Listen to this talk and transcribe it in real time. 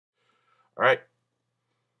All right.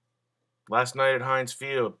 Last night at Heinz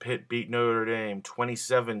Field, Pitt beat Notre Dame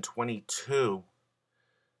 27-22.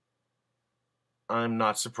 I'm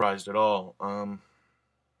not surprised at all.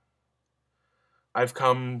 I've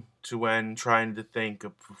come to when trying to think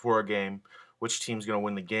of, before a game which team's going to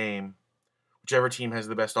win the game. Whichever team has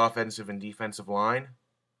the best offensive and defensive line,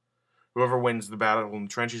 whoever wins the battle in the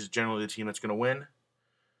trenches is generally the team that's going to win.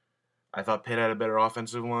 I thought Pitt had a better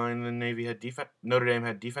offensive line than Notre Dame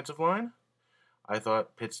had defensive line. I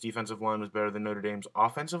thought Pitt's defensive line was better than Notre Dame's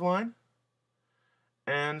offensive line.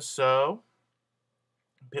 And so,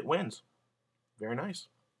 Pitt wins. Very nice.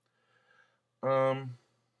 The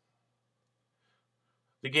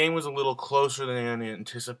game was a little closer than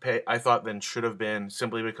I thought than should have been,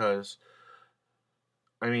 simply because,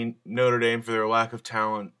 Notre Dame, for their lack of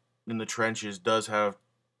talent in the trenches, does have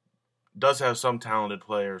some talented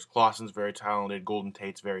players. Clausen's very talented. Golden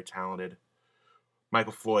Tate's very talented.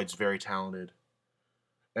 Michael Floyd's very talented.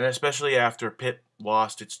 And especially after Pitt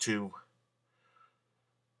lost its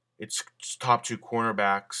top two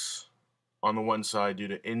cornerbacks on the one side due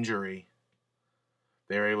to injury,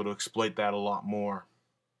 they were able to exploit that a lot more.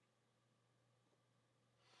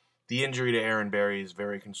 The injury to Aaron Berry is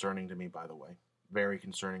very concerning to me, by the way. Very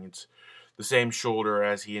concerning. It's the same shoulder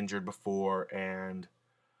as he injured before, and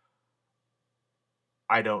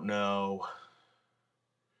I don't know.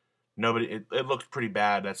 It looked pretty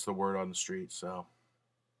bad. That's the word on the street, so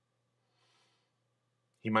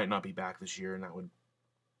he might not be back this year, and that would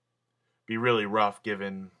be really rough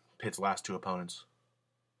given Pitt's last two opponents.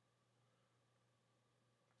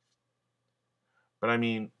 But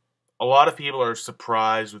a lot of people are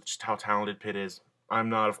surprised with just how talented Pitt is. I'm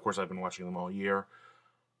not. Of course, I've been watching them all year.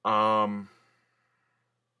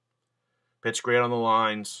 Pitt's great on the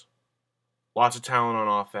lines. Lots of talent on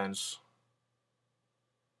offense.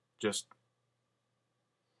 Just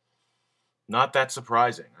not that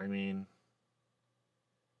surprising.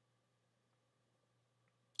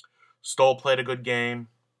 Stoll played a good game.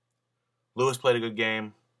 Lewis played a good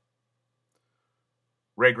game.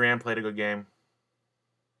 Ray Graham played a good game.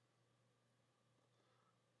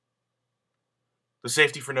 The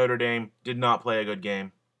safety for Notre Dame did not play a good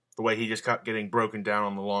game. The way he just kept getting broken down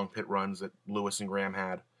on the long pit runs that Lewis and Graham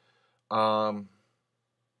had. Baldwin,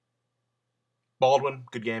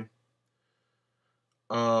 good game.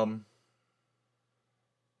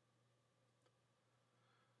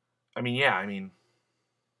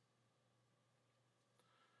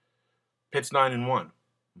 Pitt's 9-1.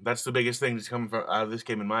 That's the biggest thing that's coming out of this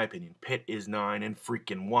game, in my opinion. Pitt is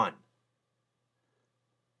 9-1.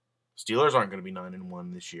 Steelers aren't going to be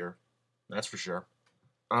 9-1 this year. That's for sure.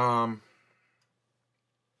 It's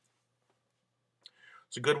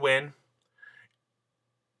a good win.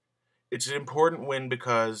 It's an important win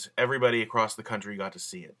because everybody across the country got to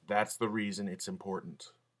see it. That's the reason it's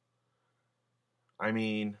important.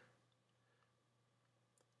 From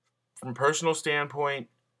a personal standpoint,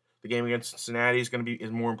 the game against Cincinnati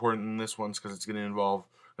is more important than this one because it's going to involve,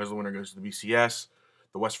 as the winner goes to the BCS.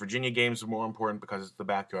 The West Virginia games are more important because it's the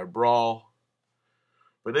backyard brawl.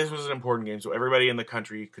 But this was an important game, so everybody in the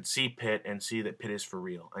country could see Pitt and see that Pitt is for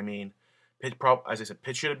real. As I said,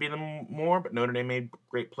 Pitt should have beaten them more, but Notre Dame made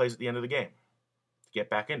great plays at the end of the game to get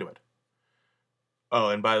back into it. Oh,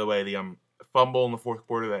 and by the way, the fumble in the fourth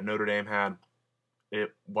quarter that Notre Dame had,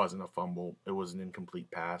 it wasn't a fumble. It was an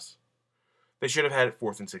incomplete pass. They should have had it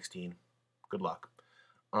 4th and 16. Good luck.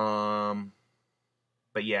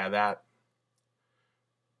 But yeah,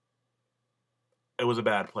 it was a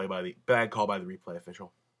bad call by the replay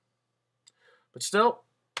official. But still,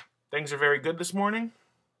 things are very good this morning.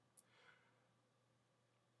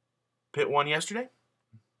 Pitt won yesterday.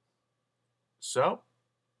 So,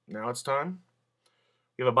 now it's time.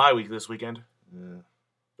 We have a bye week this weekend.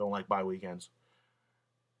 Don't like bye weekends.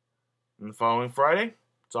 And the following Friday,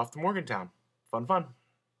 it's off to Morgantown. Fun.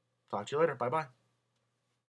 Talk to you later. Bye-bye.